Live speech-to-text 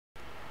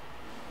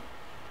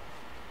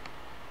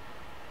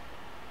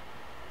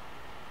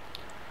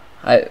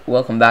Hi,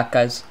 welcome back,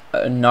 guys.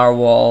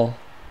 Narwhals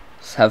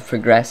have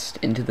progressed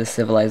into the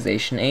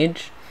civilization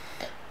age,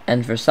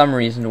 and for some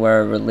reason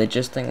we're a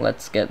religious thing.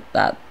 Let's get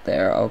that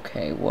there.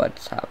 Okay,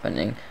 what's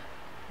happening?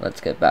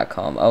 Let's get back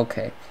home.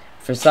 Okay,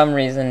 for some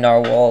reason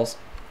narwhals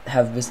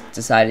have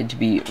decided to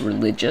be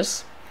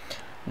religious.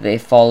 They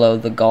follow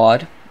the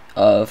god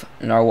of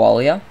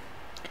Narwhalia,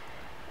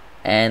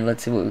 and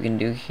let's see what we can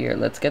do here.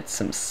 Let's get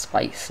some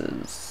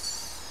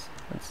spices.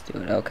 Let's do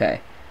it.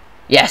 Okay.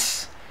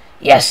 Yes!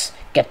 Yes!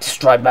 Get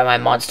destroyed by my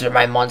monster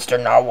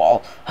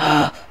narwhal.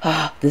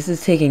 This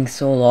is taking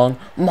so long.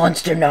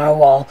 Monster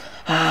narwhal.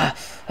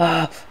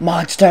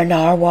 Monster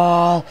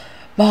narwhal.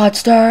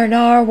 Monster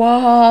narwhal.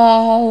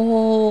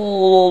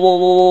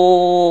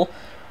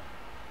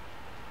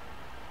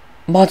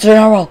 Monster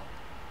narwhal.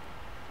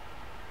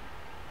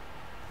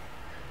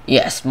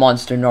 Yes,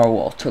 monster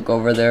narwhal took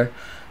over their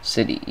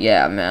city.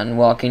 Yeah, man,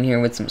 walking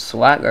here with some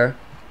swagger.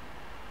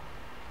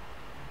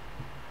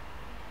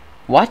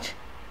 What?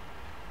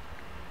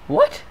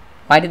 What?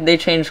 Why did they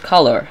change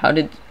color? How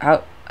did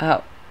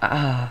the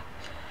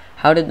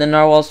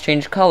narwhals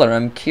change color?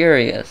 I'm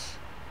curious.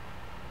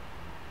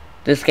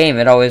 This game,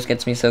 it always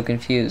gets me so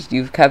confused.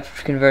 You've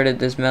converted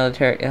this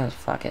military. Oh,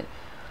 fuck it.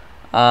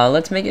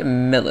 Let's make it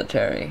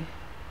military.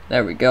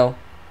 There we go.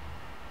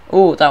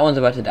 Ooh, that one's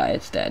about to die.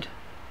 It's dead.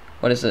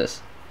 What is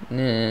this?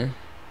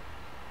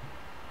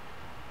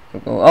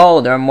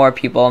 Oh, there are more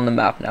people on the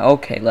map now.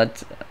 Okay,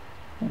 let's.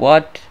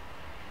 What?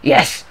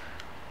 Yes.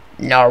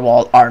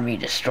 Narwhal army,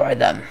 destroy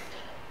them.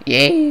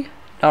 Yay.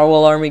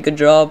 Narwhal army, good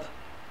job.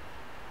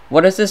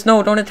 What is this?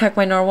 No, don't attack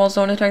my narwhals.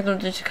 Don't attack them.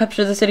 Just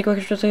capture the city.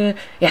 Capture the city.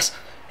 Yes.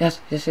 Yes.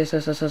 Yes. Yes.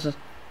 Yes. Yes. Yes. Yes.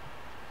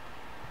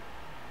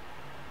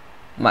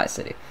 My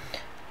city.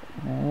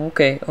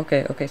 Okay.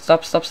 Okay. Okay.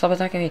 Stop. Stop. Stop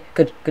attacking me.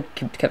 Good. Good.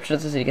 Capture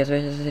the city. Capture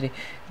the city.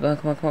 Come on.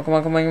 Come on. Come on. Come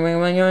on. Come on. Come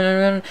on. Come on.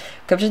 Come on.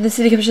 Capture the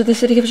city. Capture the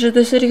city. Capture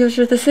the city.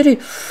 Capture the city.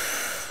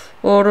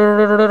 Oh,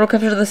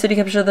 capture the city,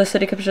 capture the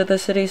city, capture the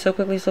city, so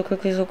quickly, so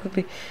quickly, so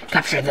quickly.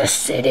 Capture the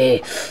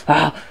city.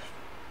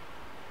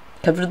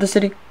 Capture the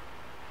city.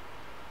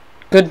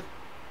 Good.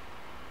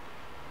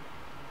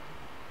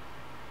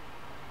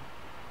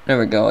 There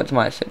we go, it's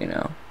my city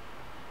now.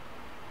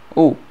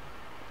 Ooh.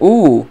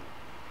 Ooh.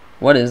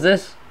 What is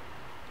this?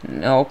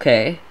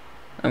 Okay.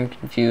 I'm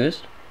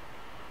confused.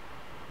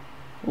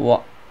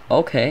 What?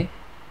 Okay.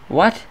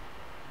 What?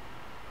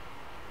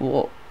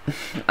 Whoa.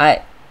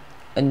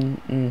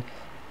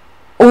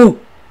 Oh,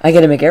 I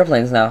get to make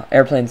airplanes now.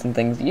 Airplanes and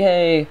things.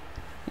 Yay.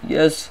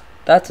 Yes,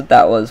 that's what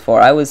that was for.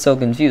 I was so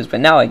confused,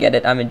 but now I get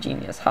it. I'm a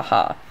genius.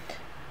 Haha.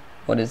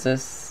 What is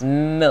this?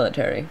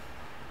 Military.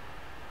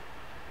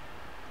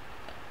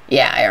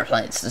 Yeah,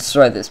 airplanes.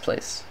 Destroy this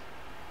place.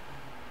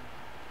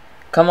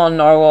 Come on,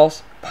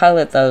 narwhals.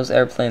 Pilot those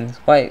airplanes.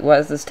 Why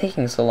is this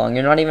taking so long?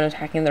 You're not even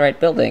attacking the right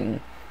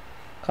building.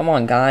 Come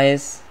on,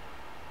 guys.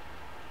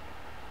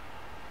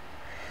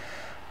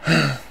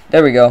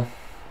 There we go.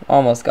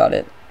 Almost got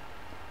it.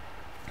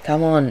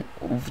 Come on.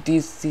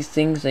 These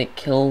things, they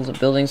kill the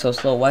building so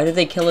slow. Why did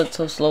they kill it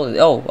so slowly?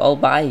 Oh, I'll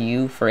buy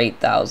you for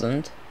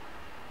 8,000.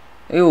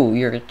 Ew,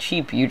 you're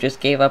cheap. You just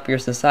gave up your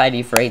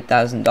society for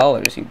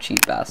 $8,000, you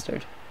cheap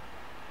bastard.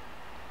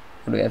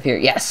 What do we have here?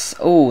 Yes.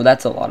 Oh,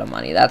 that's a lot of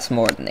money. That's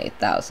more than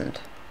 8,000.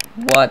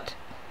 What?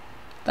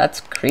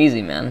 That's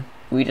crazy, man.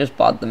 We just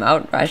bought them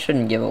out. I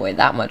shouldn't give away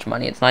that much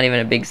money. It's not even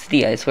a big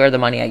city. I swear the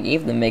money I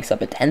gave them makes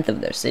up 1/10 of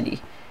their city.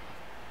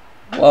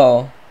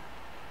 Whoa.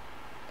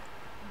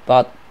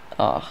 But,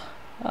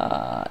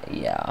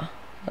 yeah.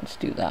 Let's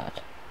do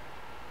that.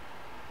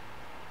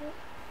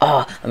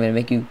 I'm gonna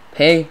make you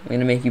pay. I'm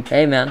gonna make you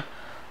pay, man.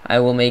 I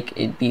will make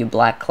it be a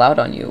black cloud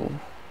on you.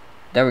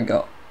 There we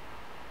go.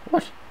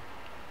 What?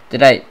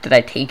 Did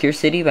I take your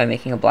city by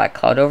making a black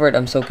cloud over it?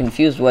 I'm so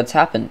confused. What's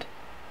happened?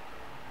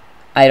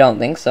 I don't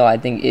think so. I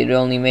think it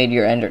only made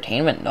your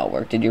entertainment not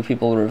work. Did your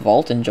people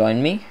revolt and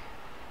join me?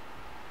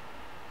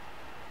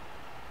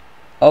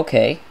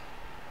 Okay.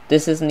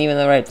 This isn't even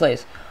the right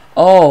place.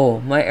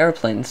 Oh, my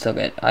airplanes took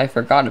it. I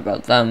forgot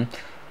about them.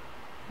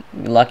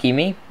 Lucky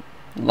me.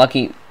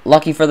 Lucky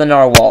for the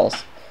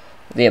narwhals.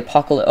 The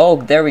apocalypse. Oh,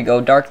 there we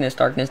go. Darkness,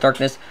 darkness,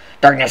 darkness.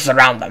 Darkness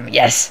around them.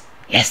 Yes.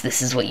 Yes,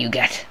 this is what you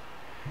get.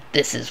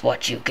 This is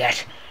what you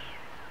get.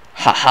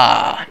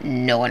 Haha.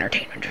 No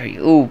entertainment for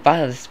you. Ooh,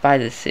 buy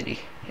this city.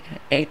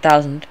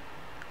 8,000.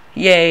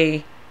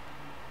 Yay.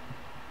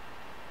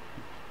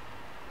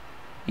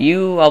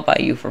 I'll buy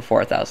you for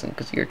 4,000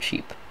 because you're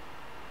cheap.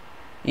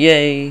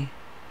 Yay.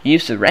 You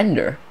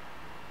surrender.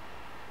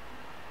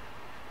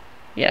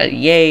 Yeah,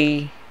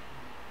 yay.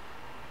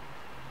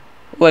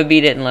 Oh, I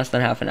beat it in less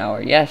than half an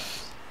hour.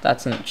 Yes,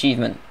 that's an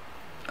achievement.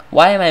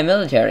 Why am I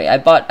military? I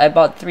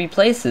bought 3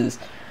 places.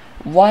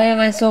 Why am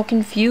I so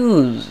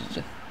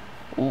confused?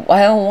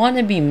 I don't want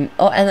to be.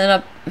 Oh, and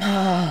then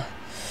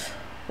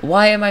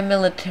why am I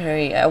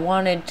military? I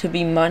wanted to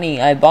be money.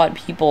 I bought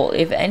people.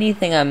 If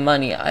anything, I'm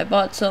money. I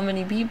bought so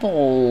many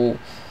people.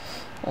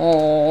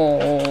 Oh,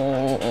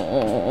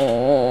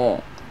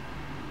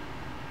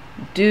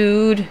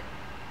 dude.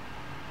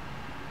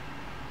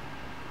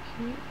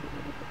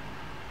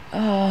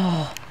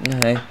 Oh,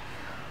 okay.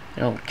 I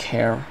don't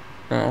care.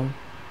 No.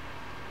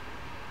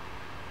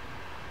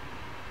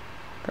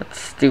 That's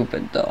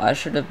stupid, though. I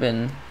should have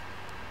been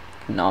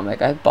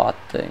economic. I bought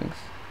things.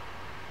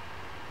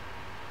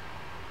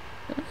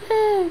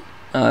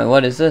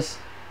 What is this?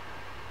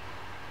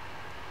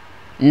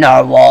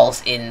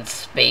 Narwhals in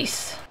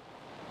space.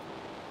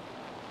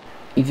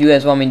 If you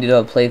guys want me to do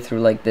a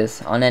playthrough like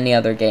this on any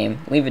other game,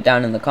 leave it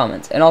down in the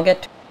comments, and I'll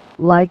get to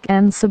Like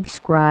and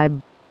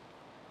subscribe.